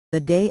the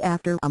day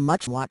after a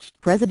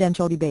much-watched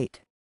presidential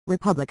debate.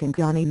 Republican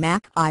Johnny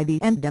Mack IV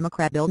and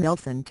Democrat Bill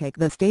Nelson take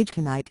the stage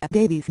tonight at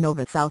Davies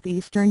Nova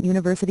Southeastern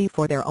University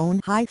for their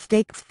own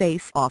high-stakes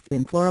face-off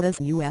in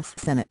Florida's U.S.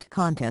 Senate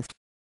contest.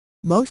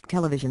 Most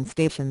television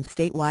stations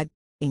statewide,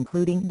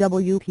 including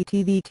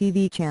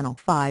WPTV-TV Channel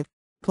 5,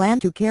 plan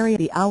to carry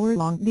the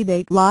hour-long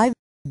debate live,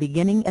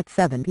 beginning at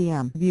 7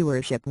 p.m.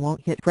 Viewership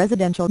won't hit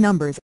presidential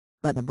numbers,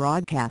 but the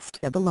broadcast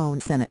of the lone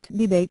Senate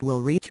debate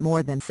will reach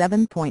more than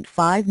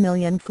 7.5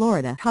 million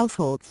Florida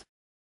households.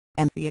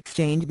 And the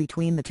exchange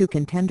between the two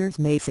contenders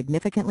may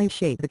significantly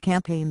shape the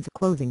campaign's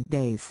closing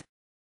days.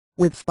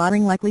 With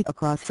spotting likely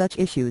across such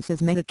issues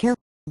as Medicare,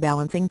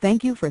 balancing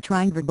thank you for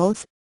trying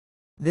verbose.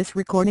 This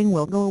recording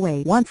will go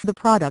away once the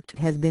product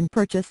has been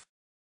purchased.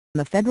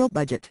 The federal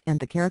budget and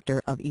the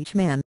character of each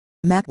man,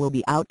 Mack will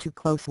be out to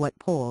close what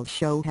polls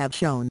have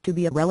shown to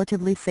be a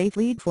relatively safe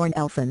lead for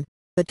Nelson,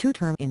 the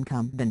two-term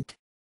incumbent.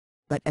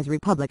 But as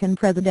Republican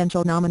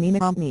presidential nominee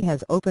Mitt Romney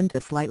has opened a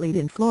slight lead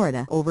in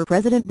Florida over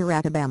President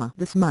Barack Obama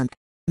this month,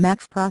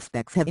 Mack's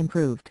prospects have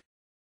improved.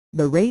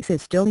 The race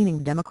is still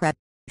leaning Democrat,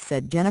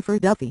 said Jennifer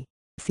Duffy,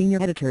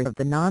 senior editor of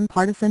the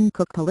nonpartisan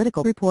Cook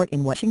Political Report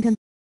in Washington.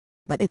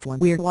 But it's one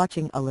we're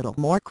watching a little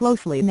more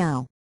closely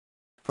now.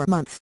 For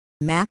months,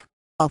 Mack,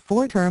 a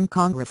four-term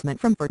congressman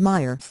from Fort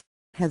Myers,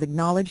 has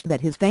acknowledged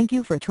that his thank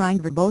you for trying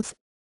verbose.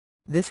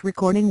 This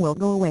recording will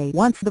go away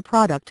once the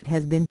product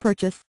has been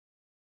purchased.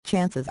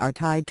 Chances are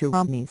tied to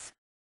Romney's.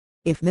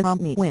 If Mitt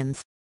Romney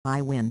wins,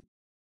 I win.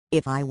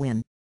 If I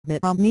win,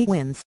 Mitt Romney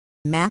wins,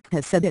 Mack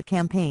has said at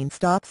campaign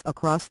stops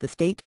across the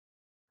state.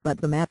 But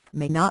the math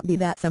may not be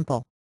that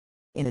simple.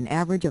 In an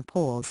average of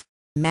polls,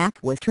 Mack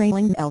was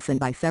trailing Nelson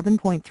by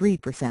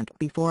 7.3%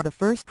 before the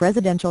first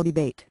presidential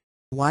debate,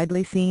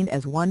 widely seen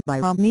as won by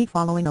Romney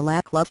following a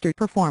lackluster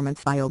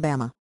performance by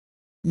Obama.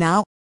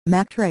 Now,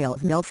 Mack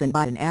trails Nelson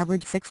by an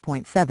average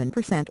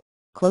 6.7%,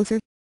 closer,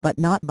 but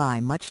not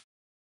by much.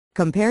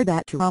 Compare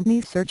that to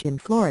Romney's surge in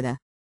Florida.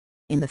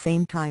 In the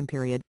same time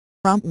period,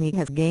 Romney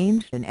has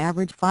gained an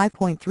average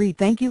 5.3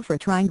 thank you for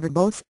trying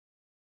verbose.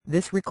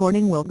 This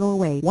recording will go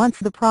away once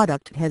the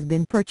product has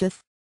been purchased.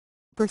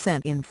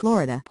 Percent in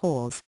Florida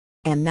polls,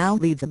 and now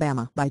leads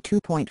Obama by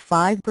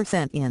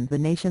 2.5% in the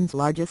nation's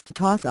largest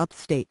toss-up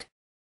state.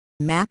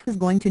 Mack is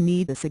going to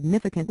need a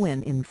significant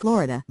win in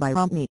Florida by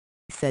Romney,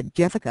 said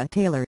Jessica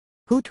Taylor,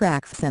 who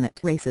tracks Senate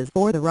races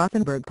for the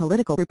Rothenberg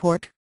Political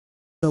Report.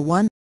 The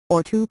 1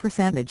 or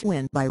 2%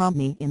 win by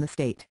Romney in the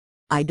state,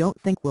 I don't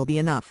think will be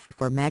enough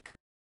for Mack.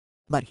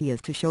 But he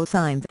is to show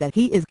signs that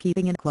he is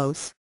keeping it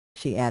close,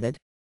 she added.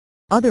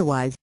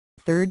 Otherwise,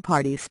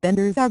 third-party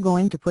spenders are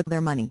going to put their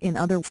money in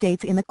other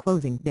states in the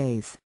closing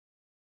days.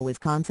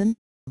 Wisconsin,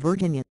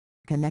 Virginia,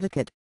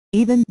 Connecticut,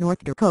 even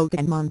North Dakota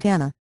and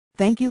Montana,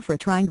 thank you for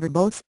trying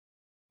verbose.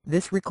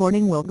 This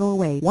recording will go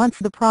away once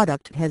the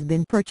product has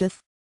been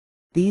purchased.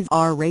 These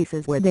are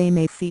races where they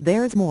may see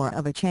there's more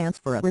of a chance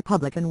for a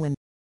Republican win.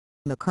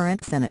 The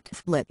current Senate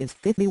split is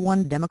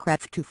 51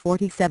 Democrats to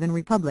 47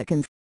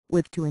 Republicans,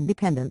 with 2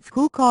 independents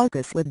who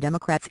caucus with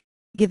Democrats,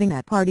 giving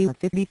that party a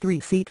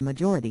 53-seat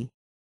majority.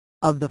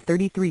 Of the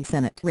 33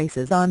 Senate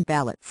races on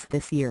ballots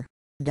this year,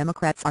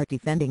 Democrats are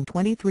defending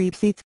 23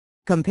 seats,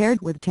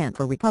 compared with 10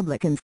 for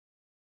Republicans.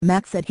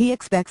 Mack said he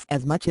expects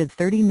as much as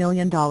 $30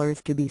 million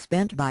to be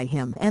spent by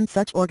him and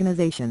such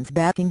organizations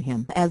backing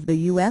him as the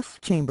U.S.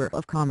 Chamber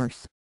of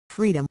Commerce,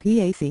 Freedom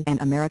PAC and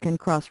American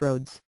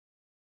Crossroads.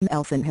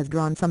 Nelson has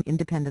drawn some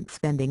independent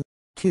spending,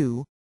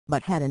 too,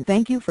 but hadn't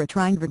thank you for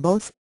trying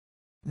verbose.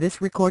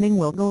 This recording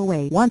will go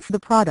away once the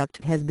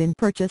product has been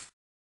purchased.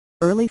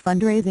 Early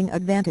fundraising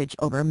advantage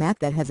over Mack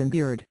that has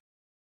endured.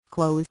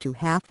 Close to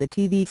half the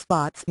TV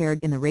spots aired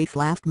in the race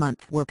last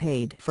month were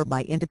paid for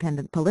by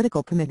independent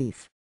political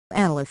committees,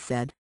 analysts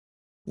said.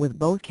 With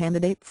both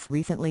candidates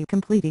recently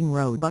completing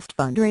robust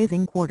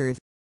fundraising quarters,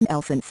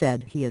 Nelson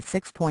said he has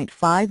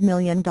 $6.5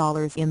 million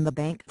in the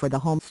bank for the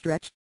home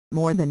stretch,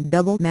 more than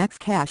double Mack's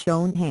cash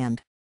on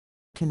hand.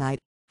 Tonight,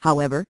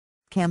 however,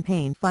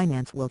 campaign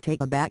finance will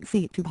take a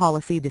backseat to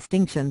policy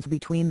distinctions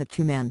between the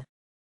two men.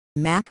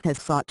 Mack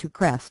has sought to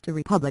crest a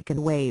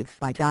Republican wave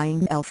by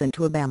tying Nelson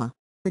to Obama,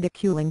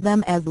 ridiculing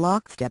them as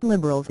lockstep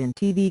liberals in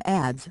TV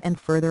ads and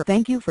further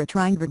thank you for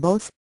trying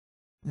verbose.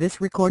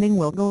 This recording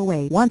will go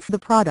away once the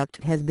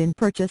product has been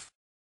purchased.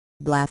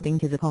 Blasting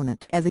his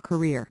opponent as a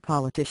career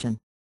politician.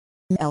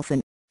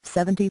 Nelson,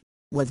 70,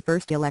 was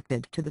first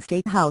elected to the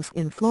state house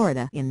in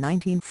Florida in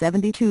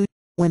 1972,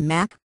 when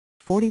Mack,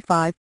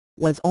 45,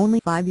 was only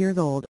 5 years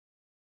old.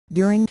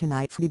 During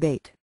tonight's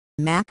debate,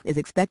 Mack is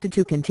expected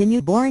to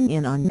continue boring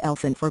in on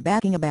Nelson for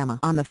backing Obama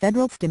on the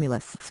federal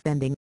stimulus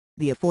spending,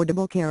 the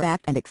Affordable Care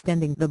Act and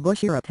extending the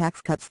Bush-era tax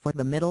cuts for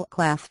the middle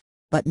class,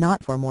 but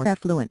not for more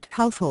affluent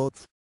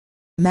households.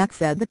 Mack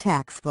said the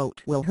tax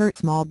vote will hurt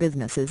small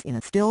businesses in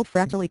a still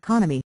fragile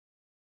economy.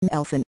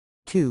 Nelson,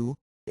 too,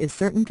 is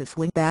certain to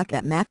swing back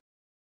at Mack.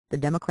 The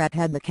Democrat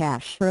had the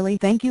cash early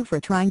thank you for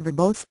trying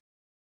verbose.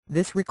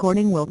 This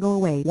recording will go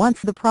away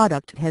once the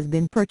product has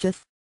been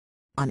purchased.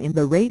 On in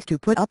the race to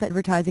put up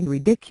advertising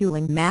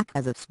ridiculing Mack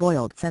as a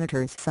spoiled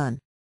senator's son.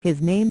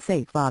 his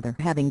namesake father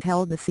having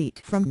held the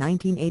seat from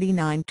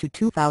 1989 to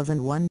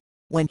 2001,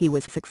 when he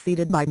was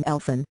succeeded by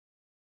Nelson.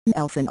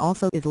 Nelson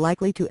also is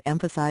likely to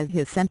emphasize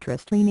his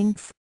centrist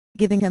leanings,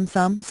 giving him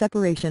some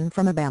separation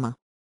from Obama.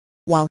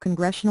 While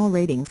congressional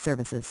rating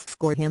services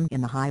scored him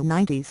in the high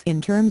 90s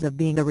in terms of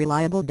being a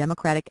reliable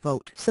Democratic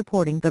vote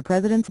supporting the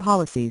president's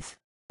policies,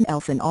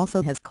 Nelson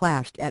also has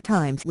clashed at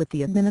times with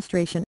the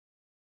administration.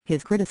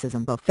 His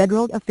criticism of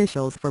federal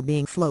officials for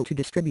being slow to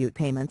distribute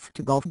payments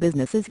to Gulf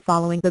businesses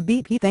following the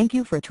BP "Thank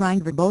you for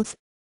trying" verbose.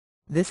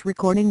 This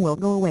recording will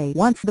go away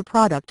once the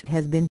product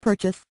has been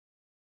purchased.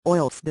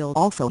 Oil spill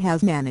also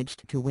has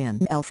managed to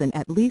win Nelson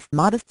at least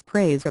modest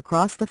praise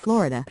across the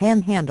Florida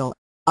Panhandle,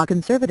 a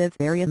conservative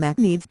area Mack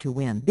needs to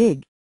win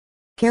big.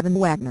 Kevin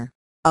Wagner,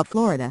 a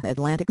Florida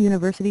Atlantic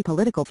University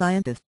political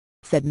scientist,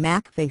 said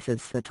Mack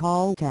faces a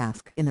tall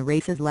task in the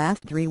race's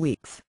last 3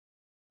 weeks.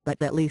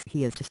 But at least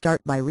he is to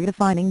start by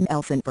redefining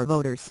Nelson for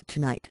voters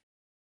tonight.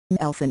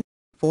 Nelson,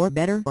 for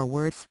better or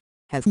worse,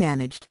 has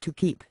managed to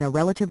keep a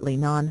relatively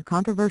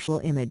non-controversial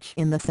image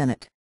in the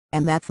Senate,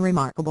 and that's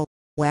remarkable,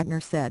 Wagner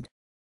said.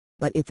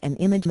 But it's an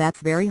image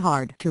that's very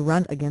hard to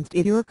run against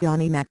if you're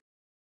Johnny Mack.